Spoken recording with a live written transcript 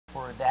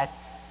that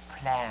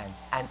plan.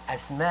 And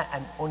Asma,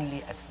 and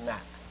only Asma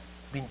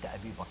bint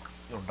Abi Bakr,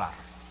 your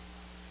daughter.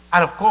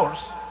 And of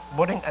course,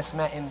 putting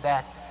Asma in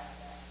that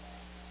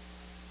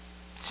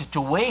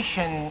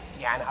situation,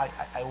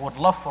 I would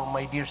love for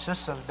my dear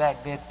sisters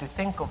back there to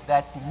think of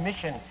that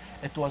mission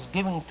it was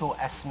given to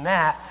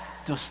Asma,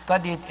 to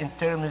study it in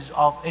terms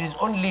of it is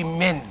only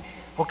men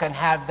who can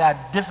have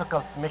that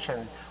difficult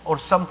mission or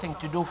something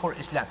to do for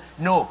Islam.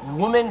 No,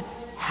 women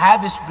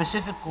have a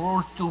specific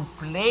role to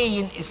play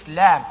in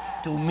Islam,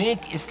 to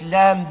make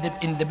Islam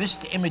in the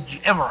best image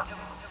ever.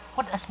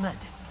 What Asma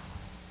did.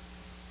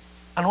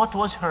 And what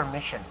was her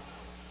mission?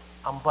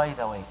 And by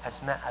the way,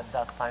 Asma at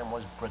that time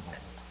was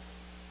pregnant.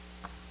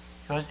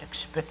 She was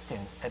expecting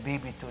a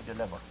baby to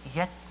deliver.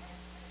 Yet,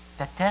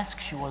 the task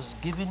she was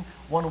given,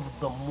 one of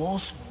the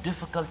most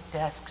difficult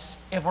tasks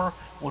ever,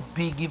 would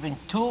be given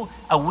to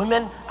a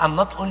woman, and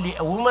not only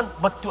a woman,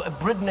 but to a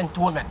pregnant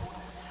woman.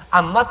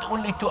 And not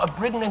only to a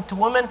pregnant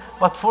woman,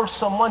 but for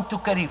someone to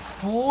carry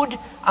food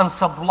and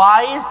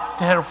supplies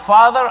to her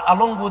father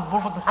along with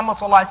Prophet Muhammad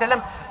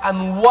ﷺ,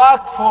 and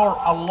walk for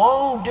a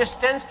long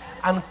distance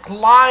and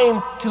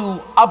climb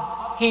to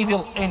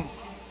upheaval in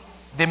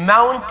the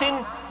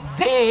mountain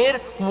there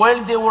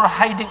while they were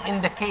hiding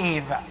in the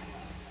cave.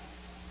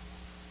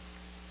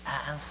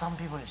 And some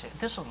people say,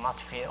 this is not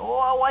fair.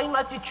 Oh, why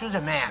not you choose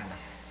a man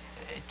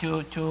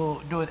to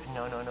do it?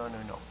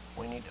 No.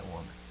 We need a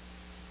woman.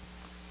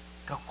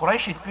 The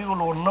Quraysh people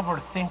will never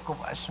think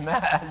of Asma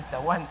as the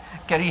one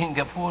carrying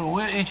the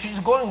food. She's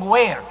going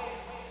where?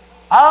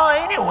 Oh,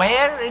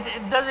 anywhere.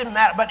 It doesn't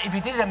matter. But if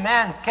it is a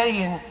man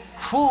carrying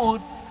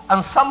food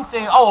and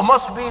something,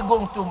 must be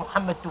going to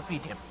Muhammad to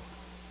feed him.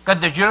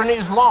 Because the journey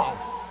is long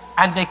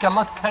and they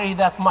cannot carry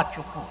that much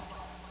of food.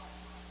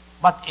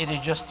 But it is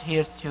just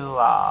here to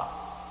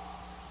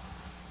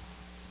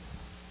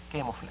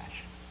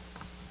camouflage.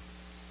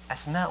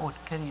 Asma would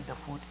carry the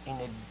food in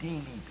a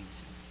daily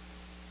basis,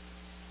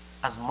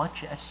 as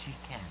much as she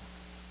can,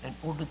 in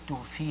order to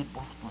feed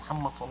Prophet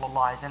Muhammad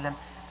ﷺ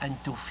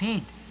and to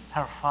feed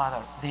her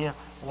father there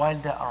while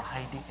they are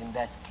hiding in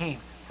that cave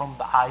from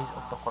the eyes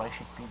of the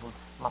Quraysh people,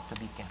 not to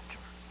be captured.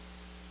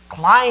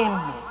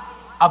 Climbing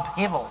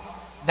uphill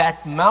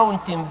that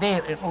mountain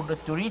there in order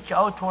to reach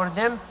out for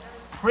them,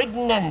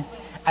 pregnant,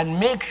 and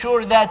make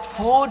sure that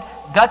food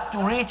got to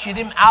reach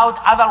them out,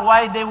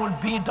 otherwise they will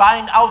be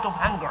dying out of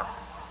hunger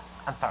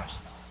and thirst.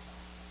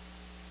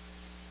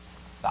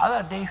 The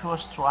other day she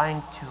was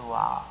trying to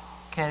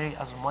carry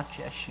as much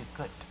as she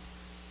could.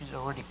 She's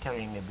already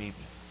carrying a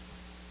baby.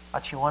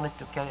 But she wanted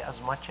to carry as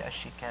much as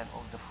she can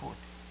of the food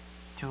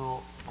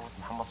to Prophet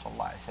Muhammad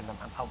ﷺ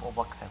and Abu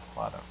Bakr, her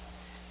father.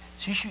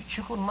 She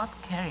could not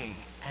carry,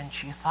 and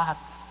she thought,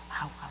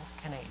 how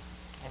can I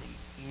carry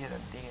here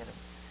and there, and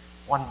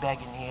one bag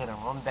in here and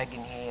one bag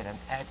in here, and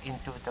add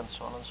into it and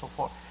so on and so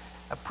forth.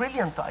 A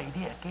brilliant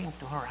idea came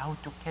to her how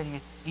to carry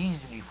it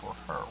easily for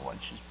her while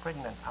she's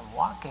pregnant and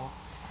walking,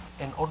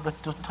 in order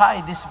to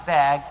tie this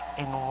bag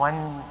in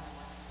one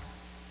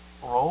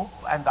rope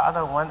and the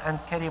other one, and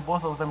carry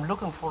both of them,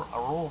 looking for a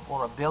rope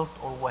or a belt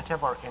or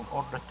whatever in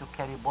order to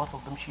carry both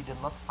of them. She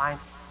did not find.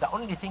 The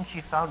only thing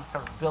she found,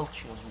 her belt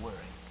she was wearing.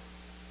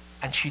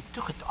 And she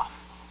took it off.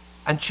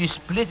 And she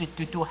split it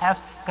to two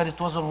halves because it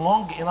wasn't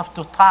long enough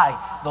to tie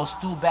those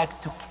two bags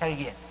to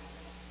carry it.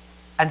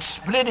 And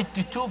split it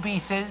to two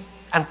pieces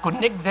and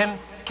connect them,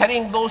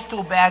 carrying those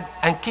two bags,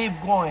 and keep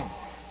going.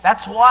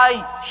 That's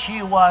why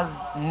she was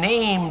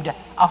named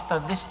after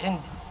this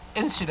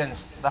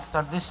incident,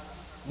 after this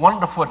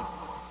wonderful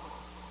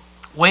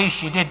way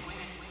she did.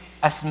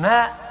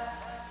 Asma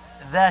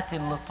ذات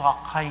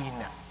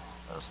النطاقين.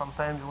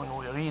 Sometimes when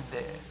we read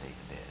the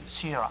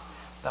seerah,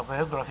 the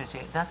biography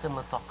says that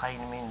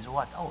النطاقين means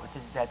what? It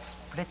is that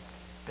split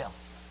belt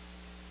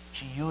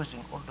she used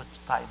in order to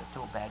tie the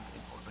two bags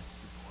in order to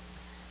keep going.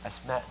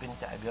 أسماء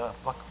بنت أبي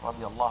بكر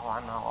رضي الله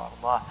عنها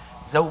وأرضاها،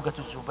 زوجة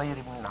الزبير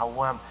بن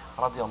العوام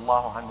رضي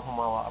الله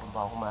عنهما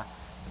وأرضاهما،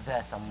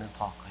 ذات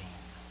النطاقين.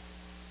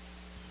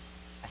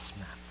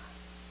 أسماء،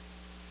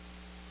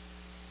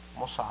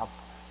 مصعب،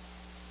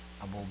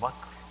 Abu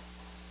Bakr,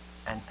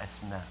 and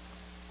Asma.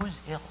 Who's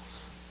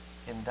else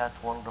in that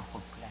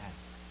wonderful plan?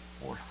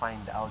 We'll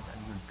find out,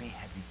 and you'll be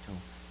happy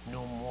to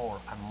know more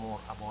and more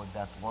about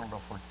that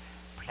wonderful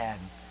plan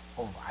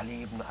of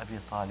Ali ibn Abi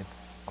Talib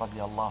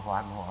رضي الله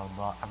عنه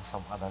وأرضاه, and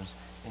some others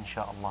إن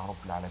شاء الله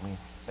رب العالمين.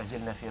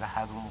 لازلنا في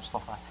رحاب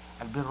المصطفى.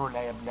 البر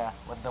لا يبلى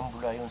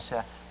والذنب لا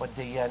ينسى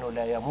والديان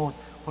لا يموت،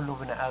 كل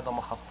ابن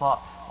آدم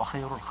خطاء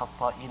وخير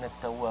الخطائين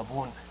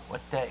التوابون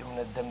والتائب من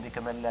الذنب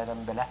كمن لا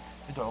ذنب له،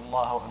 ادعوا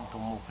الله وأنتم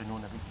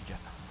موقنون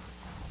بالإجابة.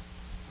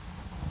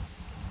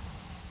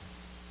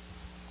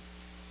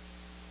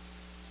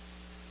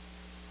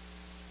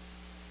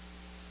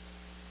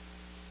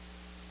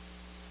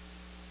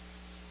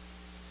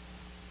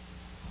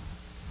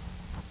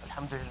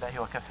 الحمد لله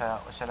وكفى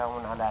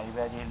وسلام على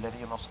عباده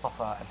الذين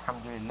اصطفى.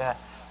 الحمد لله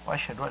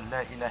وأشهد أن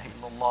لا إله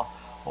إلا الله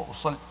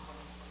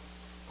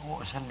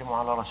وأسلم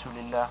على رسول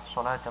الله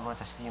صلاة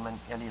وتسليما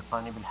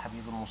يليقان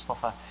بالحبيب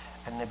المصطفى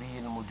النبي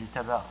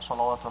المجتبى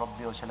صلوات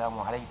ربي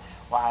وسلامه عليه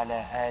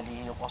وعلى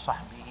آله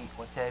وصحبه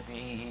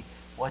وتابعيه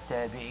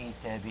وتابعي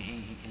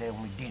تابعيه إلى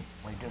يوم الدين.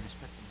 My dear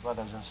respected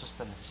brothers and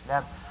sisters in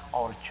Islam,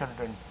 our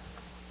children,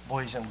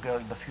 boys and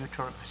girls, the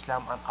future of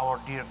Islam, and our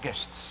dear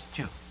guests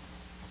too.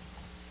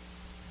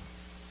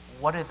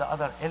 What are the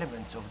other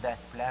elements of that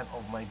plan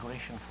of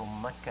migration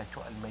from Mecca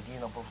to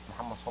Al-Madinah, Prophet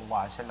Muhammad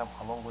sallallahu alaihi wasallam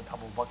along with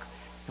Abu Bakr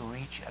to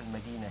reach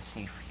Al-Madinah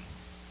safely?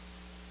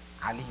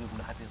 Ali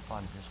ibn Abi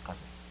Talib, his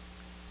cousin.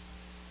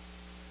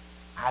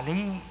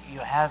 Ali, you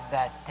have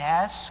that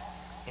task.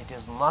 It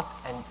is not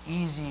an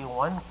easy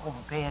one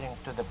comparing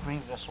to the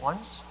previous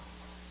ones.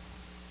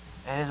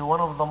 It is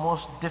one of the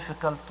most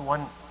difficult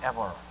one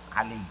ever,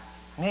 Ali.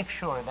 Make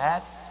sure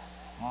that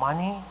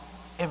money,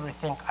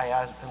 everything I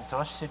am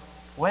interested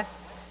with,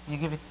 you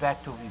give it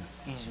back to me.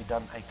 Easy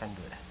done, I can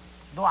do that.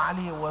 Though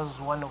Ali was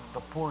one of the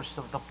poorest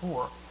of the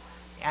poor,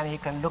 and he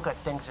can look at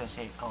things and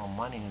say, oh,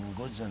 money and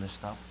goods and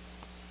stuff,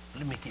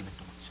 let me keep it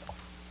to myself.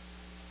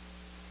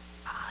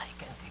 I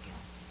can't take it.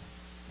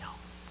 No.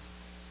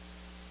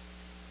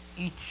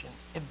 Each and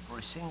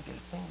every single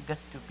thing got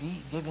to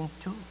be given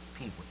to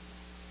people.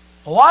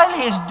 While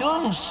he's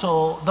doing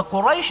so, the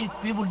Quraysh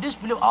people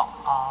disbelieve,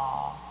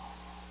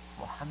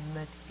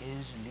 Muhammad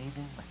is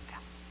leaving Mecca.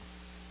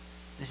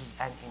 This is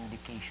an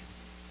indication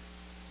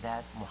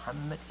that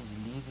Muhammad is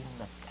leaving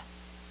Mecca,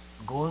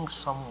 going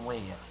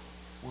somewhere.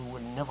 We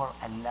will never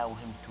allow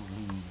him to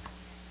leave.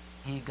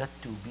 He got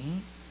to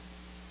be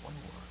one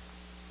word,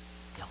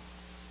 killed.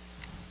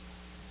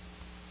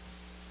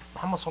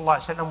 Muhammad sallallahu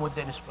alaihi wasallam, with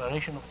the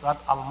inspiration of God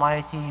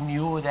Almighty,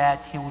 knew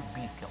that he would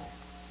be killed.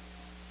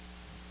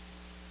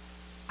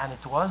 And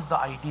it was the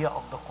idea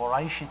of the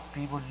Quraysh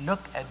people.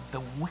 Look at the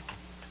wicked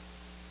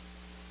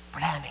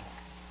planning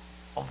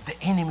of the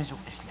enemies of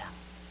Islam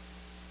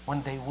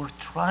when they were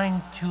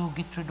trying to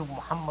get rid of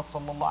Muhammad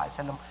sallallahu alaihi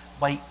wasallam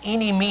by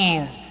any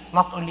means,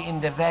 not only in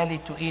the valley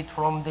to eat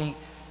from the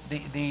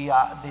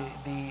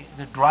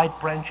dried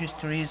branches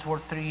trees for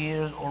 3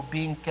 years, or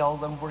being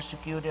killed and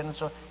persecuted and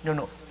so on.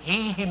 No.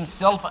 He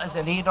himself as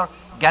a leader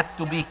got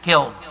to be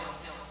killed.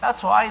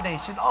 That's why they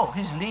said, oh,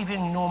 he's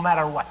leaving no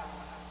matter what.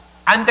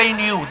 And they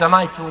knew the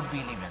night he would be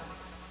leaving.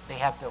 They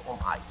have their own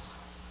eyes.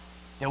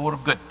 They were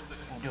good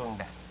in doing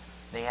that.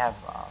 They have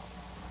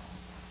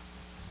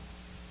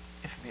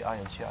FBI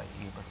and CIA,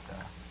 but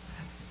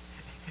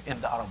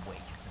in the Arab way.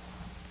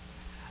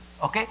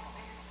 Okay?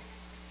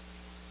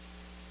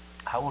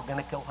 How we're going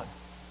to kill him?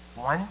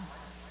 One.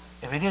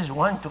 If it is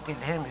one to kill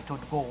him, it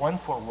would go 1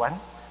 for 1.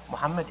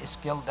 Muhammad is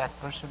killed, that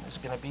person is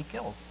going to be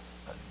killed.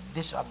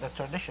 These are the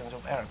traditions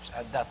of Arabs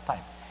at that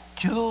time.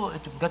 2,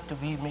 it got to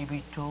be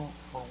maybe 2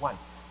 for 1.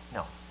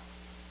 No.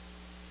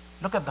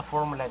 Look at the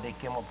formula they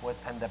came up with,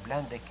 and the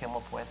plan they came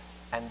up with,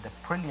 and the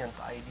brilliant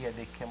idea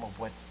they came up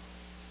with.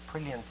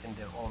 Brilliant in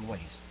their own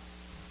ways.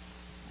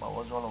 But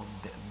was one of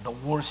the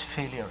worst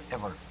failure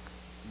ever,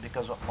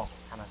 because of Allah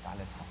subhanahu wa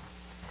ta'ala's help.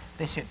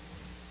 They said,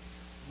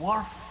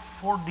 were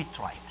 40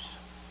 tribes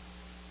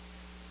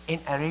in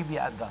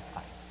Arabia at that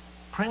time.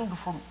 Bring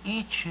from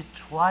each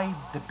tribe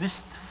the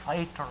best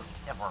fighter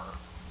ever.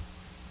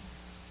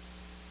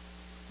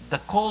 The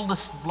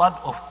coldest blood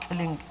of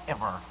killing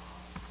ever.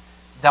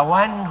 The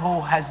one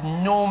who has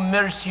no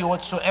mercy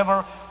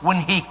whatsoever when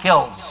he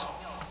kills.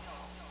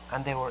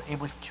 And they were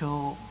able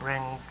to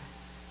bring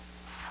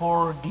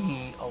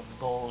 40 of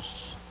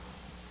those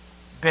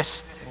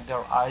best in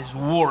their eyes,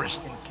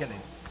 worst in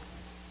killing.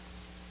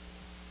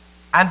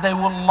 And they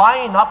will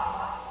line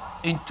up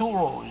in 2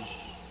 rows,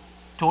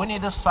 20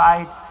 this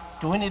side,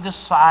 20 this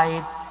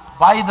side,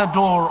 by the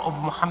door of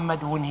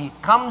Muhammad when he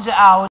comes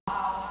out,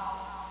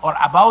 or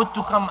about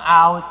to come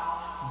out,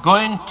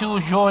 going to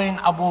join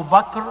Abu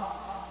Bakr,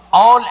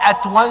 all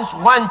at once.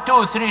 1,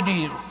 2, 3,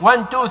 dear.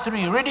 1, 2,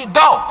 3, ready,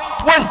 go.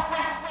 1.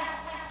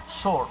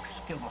 Swords,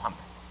 kill Muhammad.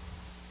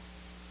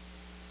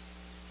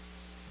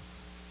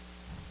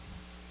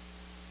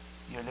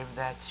 You live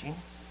that scene?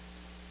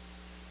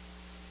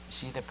 You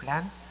see the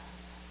plan?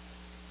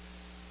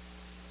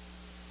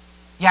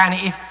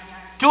 Yani if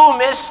 2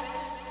 miss,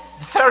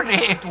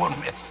 38 won't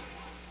miss.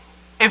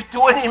 If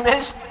 20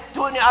 miss,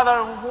 20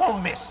 other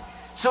won't miss.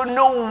 So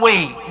no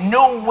way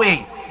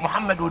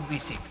Muhammad would be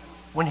safe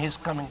when he's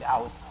coming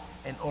out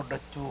in order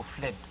to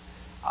flee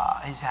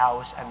his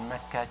house and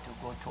Mecca to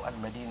go to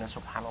Al-Madinah.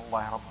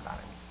 Subhanallah Rabbil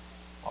Alameen.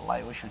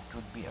 Wallahi, I wish it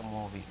would be a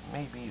movie.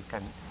 Maybe you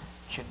can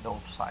check the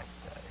website.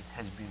 It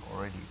has been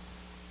already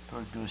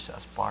produced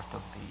as part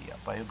of the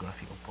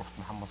biography of Prophet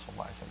Muhammad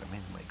sallallahu alaihi wasallam,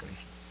 his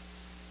migration.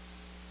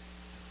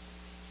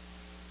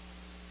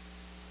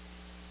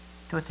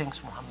 2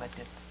 things Muhammad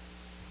did.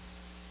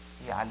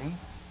 Ya Ali,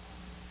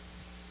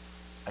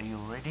 are you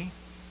ready?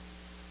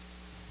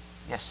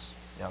 Yes,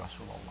 Ya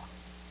Rasulullah.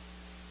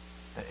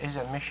 There is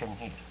a mission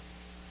here.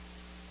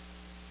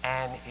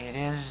 And it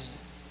is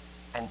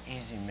an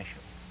easy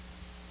mission.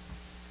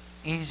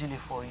 Easily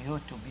for you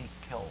to be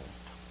killed.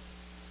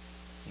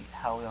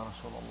 How, Ya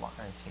Rasulullah?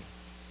 I say,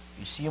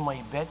 You see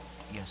my bed?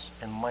 Yes.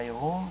 In my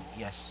room?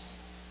 Yes.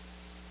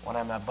 When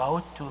I'm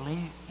about to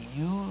leave,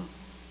 you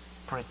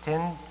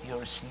pretend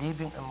you're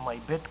sleeping in my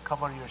bed,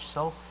 cover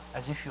yourself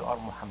as if you are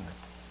Muhammad.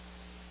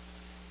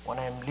 When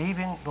I'm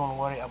leaving, don't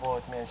worry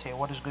about me and say,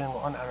 what is going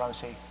on around?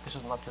 Say, this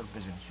is not your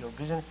business. Your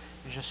business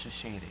is just to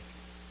say it.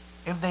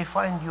 If they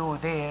find you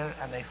there,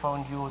 and they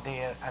found you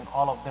there, and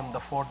all of them, the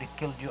four, they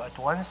killed you at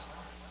once,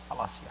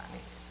 خلاص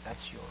يعني,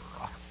 that's your,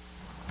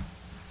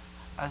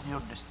 as your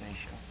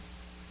destination.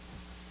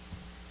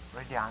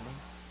 Ready, Ali?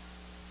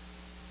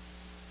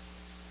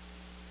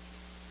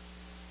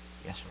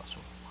 Yes,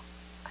 Rasulullah,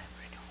 I am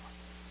ready for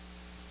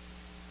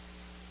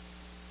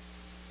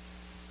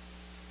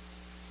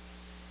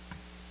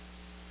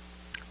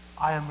it.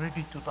 I am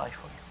ready to die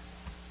for you.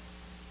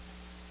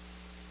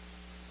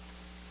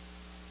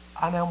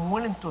 And I'm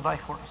willing to die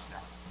for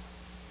Islam.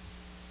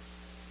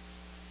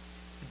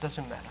 It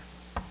doesn't matter.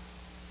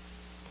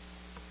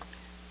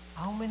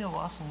 How many of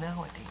us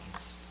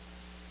nowadays,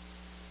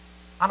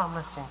 and I'm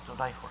not saying to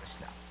die for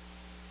Islam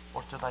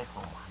or to die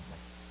for Muhammad,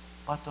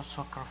 but to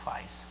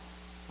sacrifice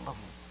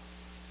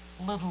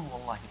little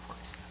wallahi for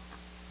Islam,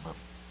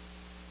 little,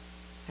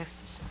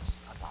 50 cents,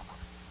 $1,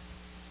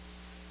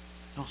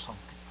 do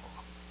something for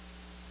them.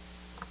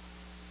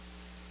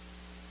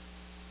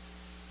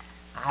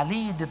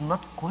 Ali did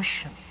not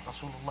question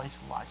Rasulullah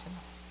sallallahu alaihi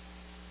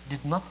wasallam,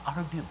 did not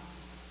argue.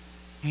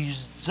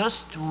 He's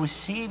just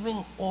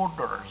receiving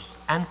orders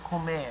and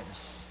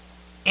commands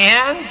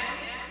and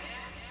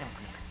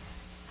implement.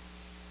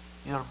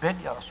 Your bed,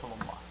 Ya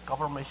Rasulullah.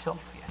 Cover myself,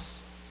 yes.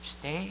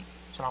 Stay,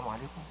 Assalamu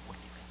alaikum, we're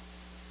leaving.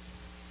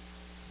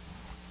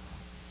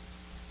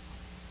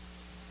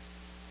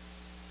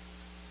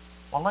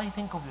 Wallahi,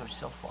 think of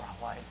yourself for a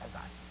while as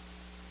I.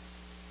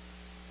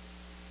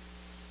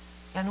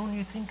 And when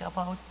you think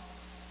about,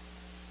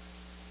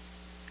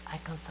 I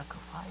can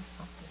sacrifice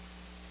something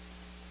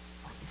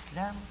for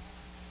Islam,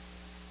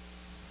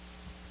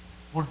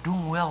 we're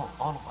doing well,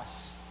 all of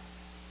us.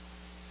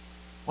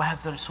 We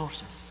have the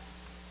resources,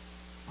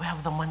 we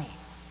have the money,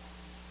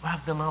 we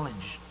have the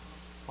knowledge,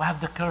 we have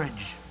the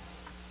courage,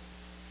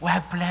 we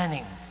have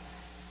planning.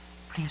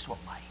 Please,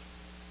 wallahi,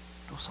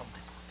 do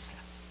something for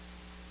Islam.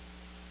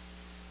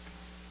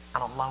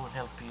 And Allah will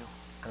help you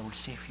and will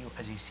save you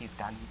as He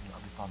saved Ali ibn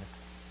Abi Talib.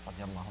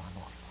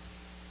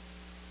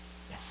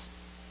 Yes.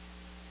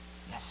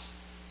 Yes.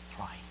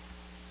 Try.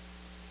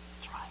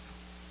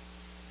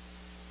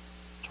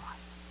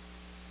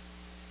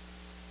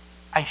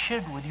 I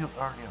shared with you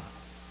earlier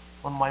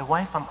when my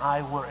wife and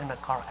I were in a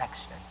car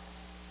accident,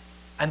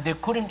 and they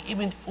couldn't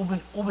even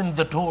open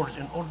the doors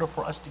in order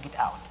for us to get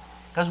out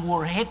because we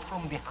were hit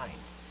from behind,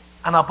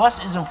 and a bus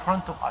is in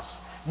front of us.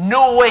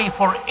 No way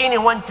for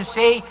anyone to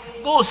say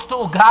those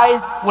two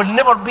guys will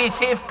never be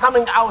safe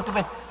coming out of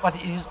it. But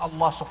it is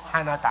Allah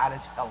subhanahu wa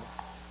ta'ala's help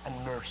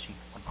and mercy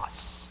on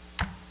us.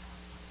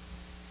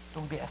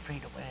 Don't be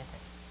afraid of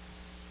anything.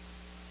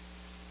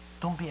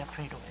 Don't be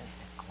afraid of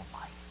anything. Come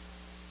on,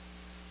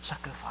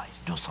 sacrifice.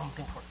 Do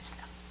something for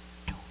Islam.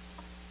 Do.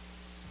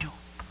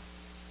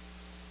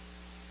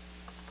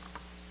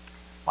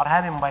 What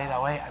happened, by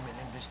the way, I'm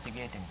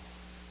investigating.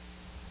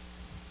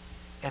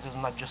 It is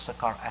not just a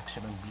car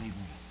accident, believe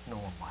me. No,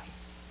 why?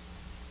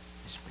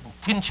 It's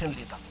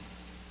intentionally done.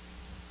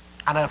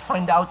 And I'll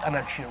find out and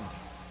I'll share with you.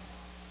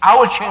 I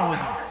will share with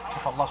you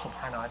if Allah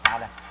subhanahu wa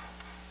ta'ala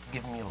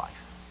give me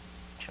life.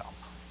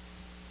 Inshallah.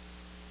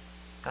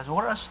 Because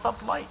we're a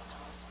stoplight.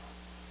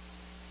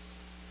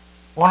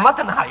 We're not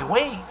in a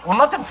highway. We're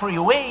not in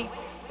freeway.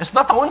 It's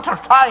not a winter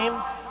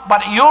time.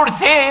 But you're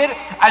there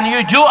and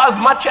you do as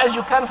much as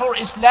you can for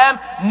Islam.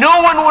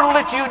 No one will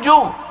let you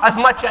do as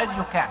much as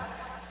you can.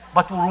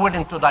 But we're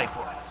willing to die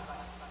for it.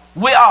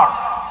 We are.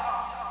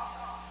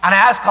 And I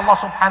ask Allah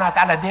subhanahu wa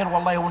ta'ala there,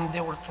 wallahi, when they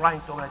were trying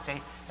to, and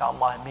say, Ya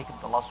Allah, make it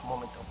the last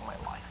moment of my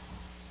life.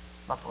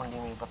 Not only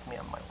me, but me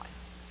and my wife.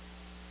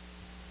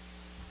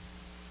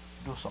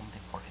 Do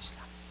something for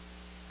Islam.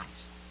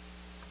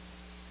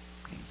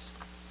 Please.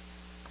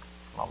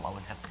 Allah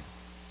will help you.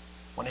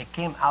 When I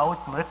came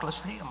out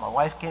miraculously, and my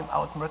wife came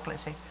out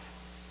miraculously, I say,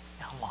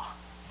 Ya Allah,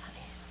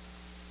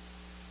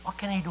 what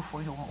can I do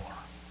for you more?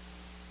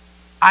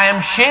 I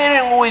am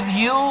sharing with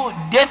you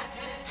death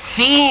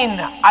scene.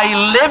 I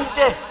lived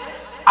it.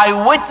 I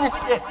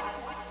witnessed it.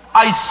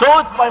 I saw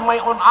it by my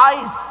own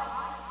eyes.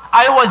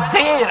 I was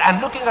there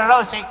and looking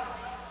around saying,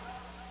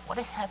 what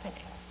is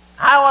happening?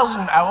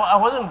 I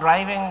wasn't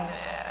driving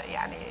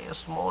a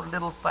small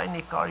little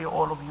tiny car,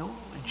 all of you,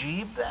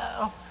 Jeep,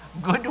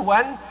 good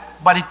one,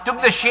 but it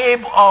took the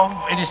shape of,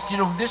 instead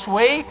of this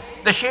way,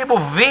 the shape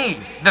of V,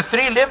 the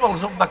 3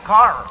 levels of the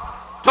car.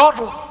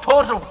 Total.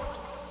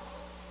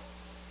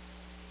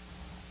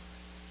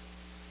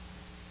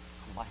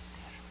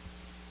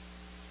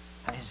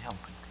 And He's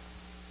helping,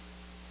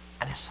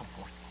 and He's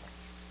supporting,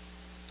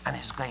 and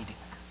He's guiding.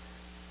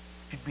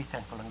 Should be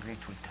thankful and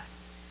grateful to Him.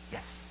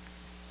 Yes.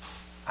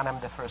 And I'm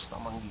the first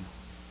among you.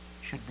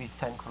 Should be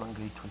thankful and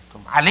grateful to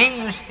Him.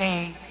 Ali, you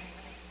stay.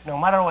 No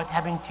matter what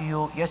happened to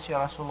you, yes,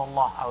 Ya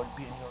Rasulullah, I will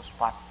be in your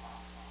spot.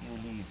 You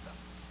leave them.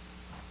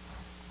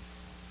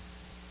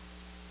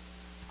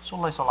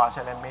 Rasulullah sallallahu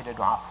alaihi wasallam made a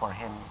dua for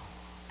him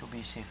to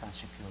be safe and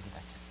secure.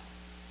 That's it.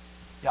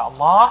 Ya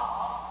Allah,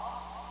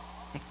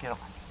 take care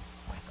of Ali,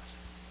 my cousin.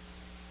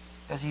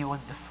 Because he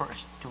was the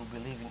first to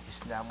believe in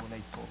Islam when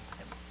I told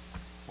him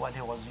while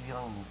he was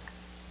young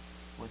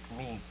with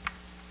me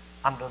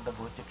under the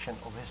protection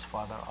of his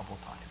father Abu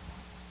Talib.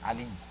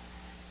 Ali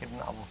ibn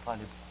Abu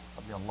Talib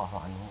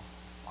radiallahu anhu.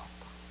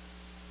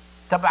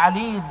 Tab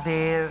Ali is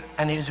there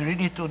and he is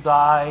ready to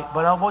die.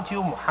 But how about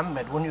you,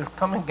 Muhammad, when you're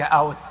coming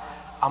out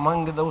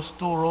among those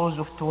two rows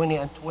of 20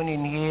 and 20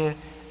 in here,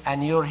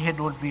 and your head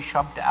will be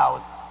chopped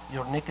out,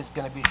 your neck is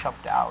going to be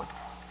chopped out,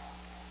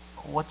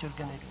 what you're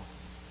going to do?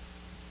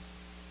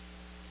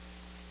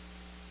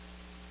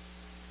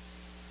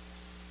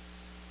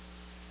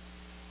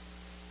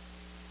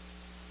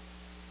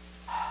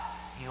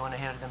 You want to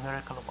hear the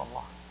miracle of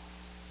Allah?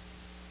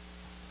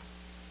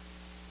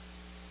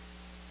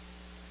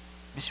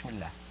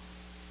 Bismillah.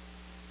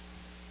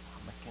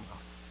 Muhammad came out.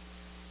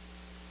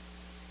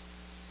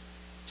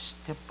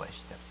 Step by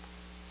step,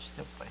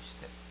 step by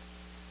step,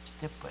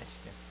 step by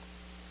step.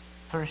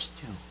 First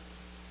 2,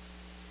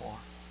 4,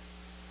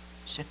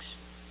 6,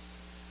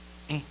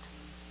 8,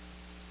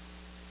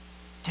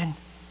 10,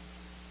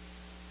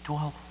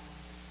 12,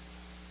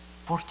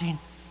 14,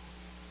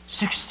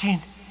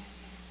 16,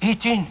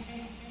 18,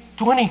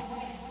 20,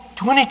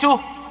 22,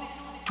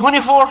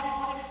 24,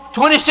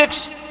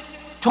 26,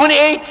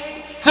 28,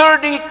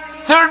 30,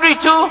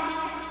 32,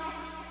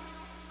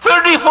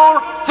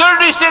 34,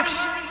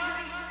 36,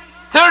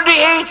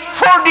 38,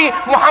 40.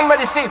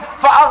 Muhammad is saying,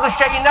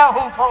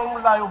 فَأَغْشَيْنَاهُمْ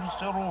فَهُمْ لَا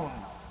يُبْصِرُونَ.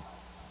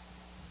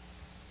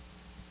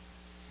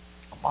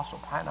 Allah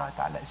subhanahu wa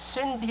ta'ala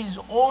sent his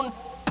own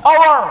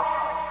power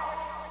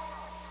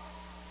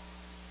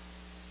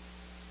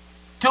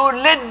to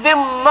let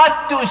them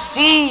not to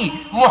see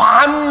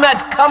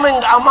Muhammad coming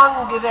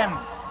among them.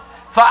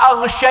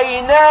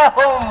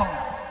 فَأَغْشَيْنَاهُمْ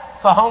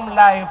فَهُمْ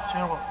لَا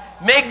يُبْصِرُونَ.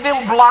 Make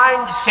them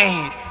blind, say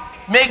it.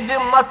 Make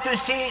them not to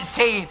see,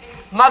 say it.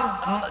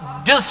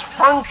 Not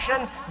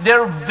dysfunction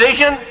their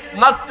vision,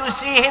 not to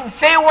see him.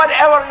 Say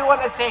whatever you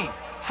want to say.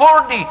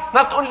 40,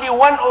 not only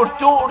 1 or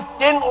 2 or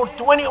 10 or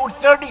 20 or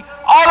 30,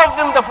 all of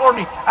them the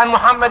 40. And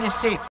Muhammad is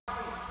safe.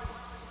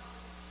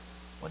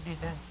 What do you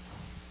think?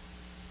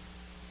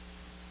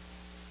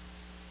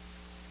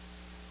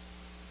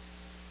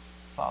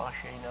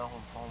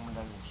 فَأَغْشَيْنَاهُمْ فَهُمْ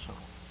لَا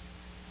يُبْصِرُونَ.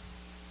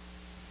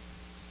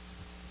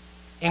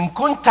 إن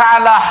كنت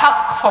على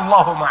حق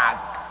فالله معك،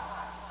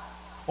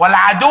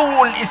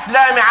 والعدو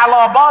الإسلام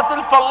على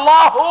باطل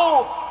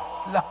فالله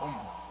لهم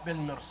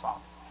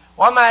بالمرصاد،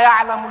 وما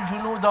يعلم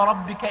جنود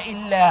ربك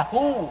إلا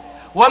هو،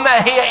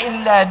 وما هي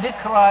إلا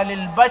ذكرى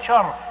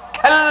للبشر،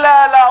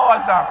 كلا لا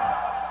وزر.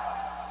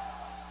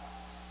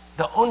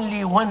 The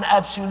only one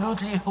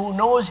absolutely who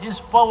knows his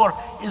power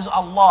is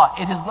Allah.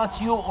 It is not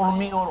you or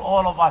me or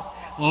all of us.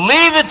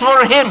 Leave it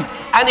for him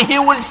and he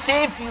will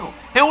save you.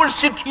 He will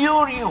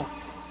secure you.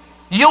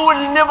 You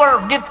will never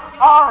get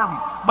harmed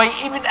by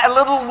even a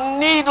little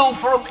needle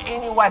from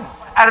anyone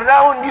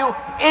around you,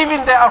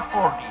 even they are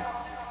 40.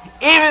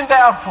 Even they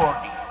are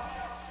 40.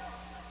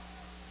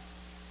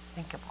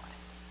 Think about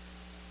it.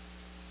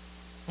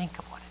 Think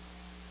about it.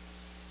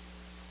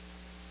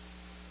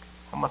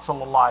 Muhammad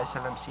sallallahu alayhi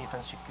wa sallam, safe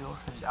and secure,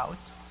 is out.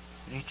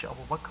 Reach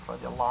Abu Bakr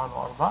radiallahu anhu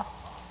arda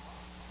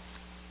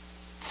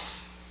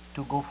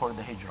to go for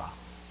the Hijrah.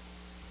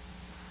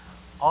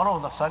 All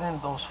of a sudden,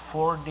 those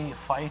 40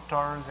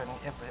 fighters and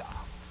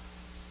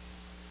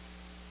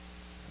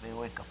they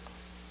wake up.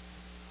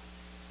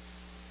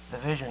 The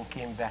vision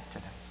came back to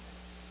them.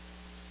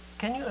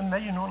 Can you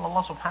imagine when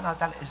Allah subhanahu wa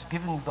ta'ala is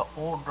giving the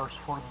orders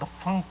for the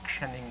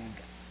functioning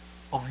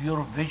of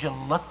your vision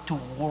not to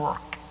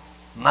work,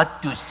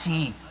 not to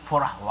see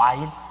for a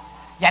while?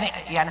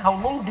 يعني how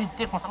long did it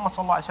take Muhammad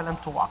sallallahu alayhi wa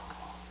sallam to walk?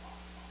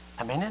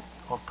 A minute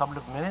or a couple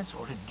of minutes?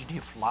 Or did he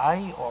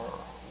fly or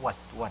what?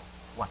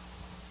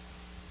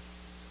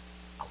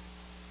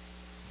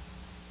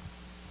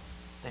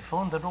 They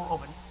found the door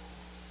open.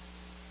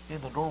 See,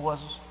 the door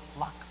was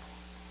locked.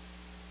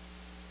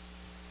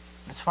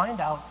 Let's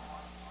find out.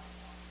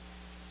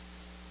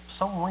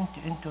 Some went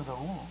into the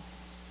room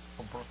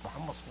of Prophet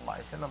Muhammad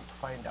ﷺ to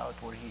find out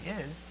where he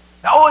is.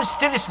 Oh, he's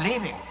still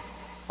sleeping.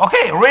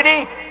 Okay,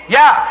 ready?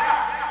 Yeah.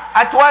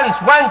 At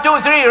once, 1,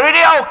 2, 3, ready?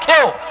 Oh,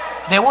 kill.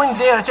 They went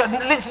there. So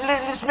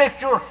let's make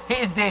sure he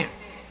is there.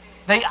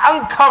 They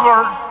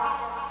uncovered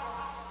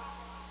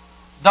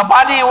the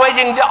body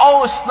waiting there.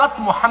 Oh, it's not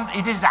Muhammad,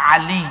 it is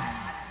Ali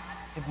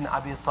ibn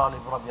Abi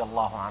Talib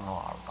radiallahu anhu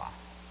arda.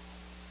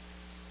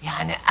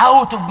 Yani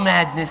out of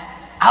madness,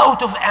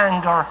 out of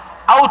anger,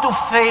 out of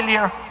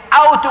failure,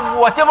 out of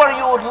whatever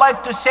you would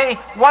like to say,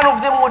 one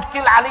of them would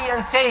kill Ali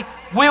and say,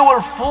 we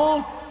were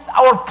fooled,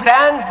 our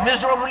plan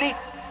miserably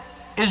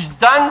is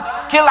done,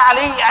 kill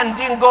Ali and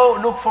then go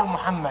look for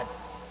Muhammad.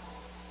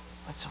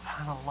 But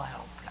subhanallah,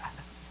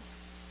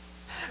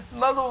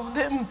 none of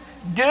them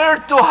dare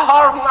to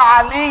harm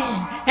Ali.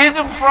 He's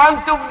in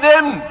front of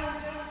them.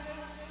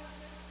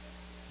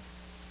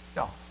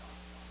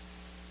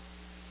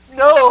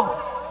 No.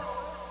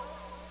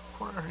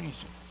 For a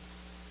reason.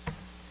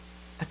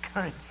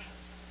 courage,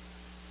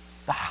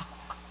 the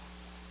haqq,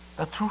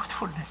 the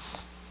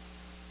truthfulness,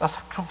 the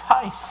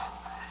sacrifice,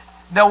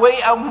 the way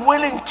I'm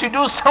willing to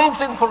do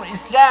something for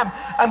Islam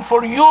and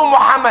for you,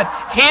 Muhammad.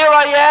 Here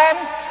I am,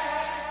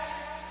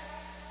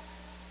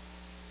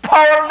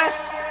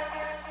 powerless,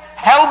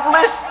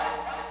 helpless,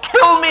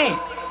 kill me,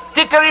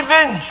 take a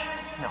revenge.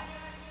 No.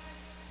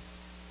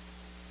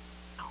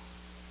 No.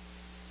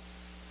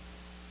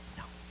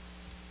 No.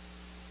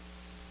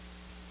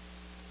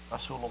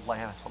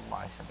 Rasulullah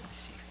sallallahu alayhi wa sallam is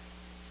safe.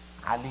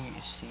 Ali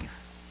is safe.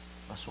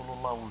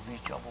 Rasulullah will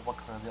reach Abu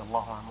Bakr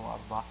radiallahu anhu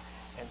arda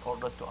in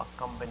order to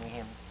accompany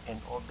him, in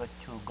order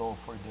to go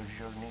for their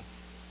journey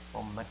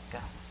from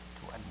Mecca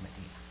to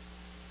Al-Madinah.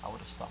 I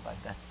will stop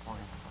at that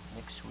point.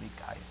 Next week,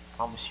 I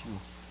promise you,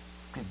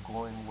 keep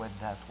going with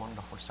that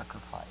wonderful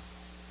sacrifice,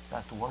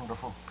 that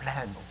wonderful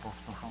plan of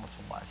Prophet Muhammad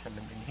sallallahu alaihi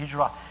wasallam in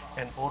Hijrah,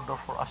 in order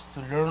for us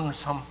to learn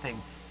something,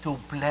 to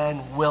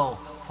plan well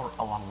for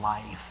our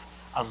life.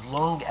 As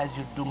long as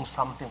you're doing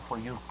something for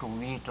your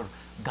Creator,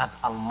 God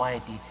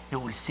Almighty, He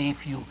will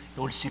save you,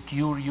 He will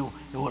secure you,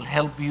 He will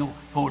help you,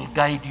 He will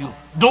guide you.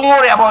 Don't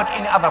worry about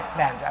any other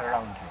plans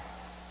around you.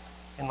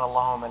 إن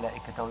الله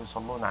وملائكته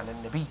يصلون على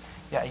النبي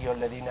يا أيها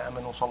الذين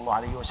آمنوا صلوا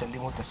عليه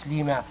وسلموا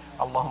تسليما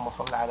اللهم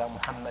صل على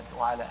محمد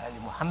وعلى آل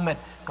محمد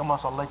كما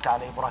صليت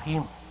على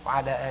إبراهيم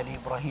وعلى آل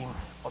إبراهيم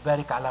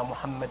وبارك على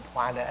محمد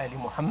وعلى آل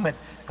محمد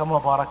كما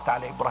باركت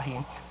على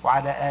إبراهيم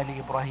وعلى آل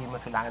إبراهيم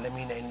في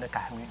العالمين إنك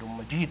حميد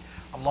مجيد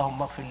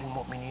اللهم اغفر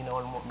للمؤمنين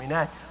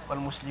والمؤمنات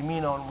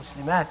والمسلمين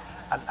والمسلمات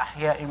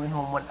الأحياء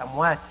منهم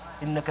والأموات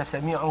إنك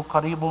سميع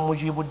قريب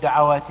مجيب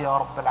الدعوات يا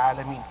رب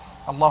العالمين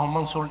اللهم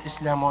انصر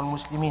الإسلام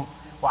والمسلمين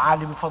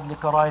وعالي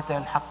بفضلك راية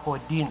الحق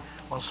والدين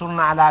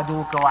وانصرنا على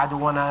عدوك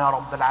وعدونا يا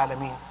رب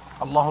العالمين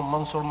اللهم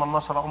انصر من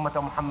نصر أمة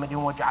محمد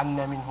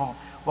واجعلنا منهم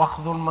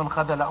واخذل من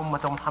خذل أمة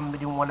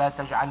محمد ولا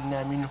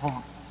تجعلنا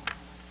منهم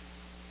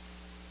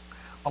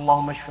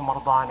اللهم اشف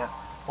مرضانا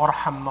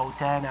وارحم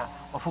موتانا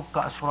وفك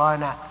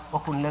أسرانا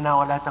وكن لنا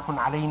ولا تكن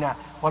علينا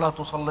ولا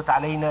تسلط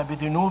علينا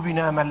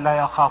بذنوبنا من لا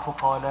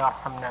يخافك ولا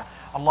يرحمنا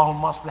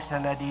اللهم أصلح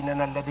لنا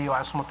ديننا الذي هو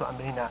عصمة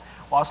أمرنا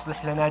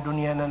وأصلح لنا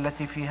دنيانا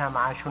التي فيها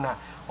معاشنا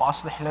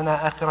وأصلح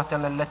لنا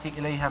آخرتنا التي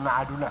إليها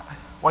معادنا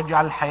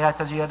واجعل الحياة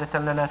زيادة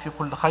لنا في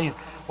كل خير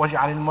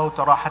واجعل الموت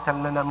راحة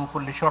لنا من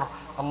كل شر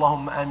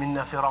اللهم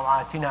آمنا في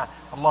روعاتنا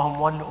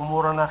اللهم ول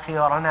أمورنا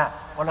خيارنا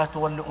ولا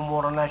تول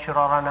أمورنا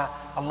شرارنا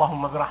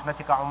اللهم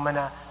برحمتك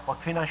عمنا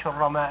واكفنا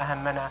شر ما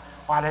أهمنا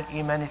وعلى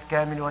الإيمان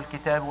الكامل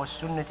والكتاب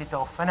والسنة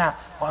توفنا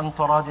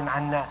وأنت راض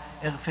عنا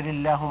اغفر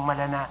اللهم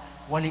لنا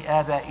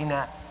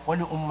ولآبائنا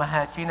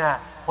ولأمهاتنا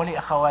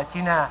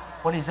ولأخواتنا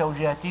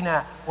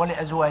ولزوجاتنا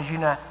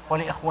ولأزواجنا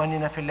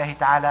ولإخواننا في الله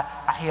تعالى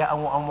أحياء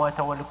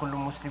وأمواتا ولكل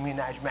المسلمين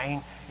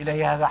أجمعين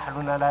إلى هذا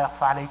حلنا لا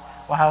يخفى عليك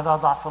وهذا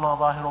ضعفنا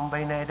ظاهر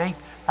بين يديك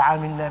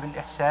فعاملنا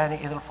بالإحسان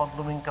إذ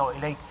الفضل منك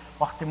وإليك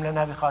واختم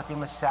لنا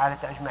بخاتم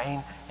السعادة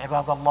أجمعين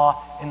عباد الله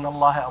إن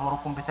الله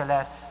يأمركم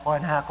بثلاث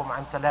وينهاكم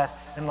عن ثلاث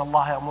إن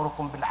الله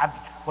يأمركم بالعدل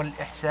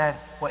والإحسان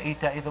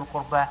وإيتاء ذي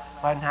القربى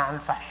وينهى عن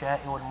الفحشاء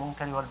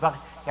والمنكر والبغي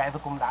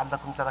يعظكم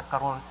لعلكم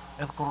تذكرون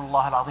اذكروا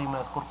الله العظيم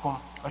يذكركم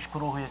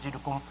واشكروه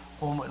يزيدكم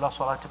قوموا إلى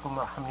صلاتكم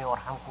يرحمني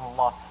ويرحمكم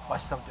الله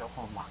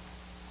وأستودعكم الله.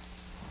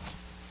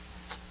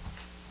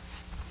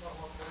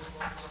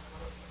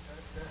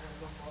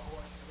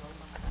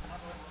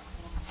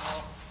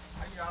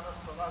 حي على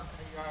الصلاة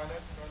حي على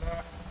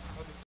الفلاح.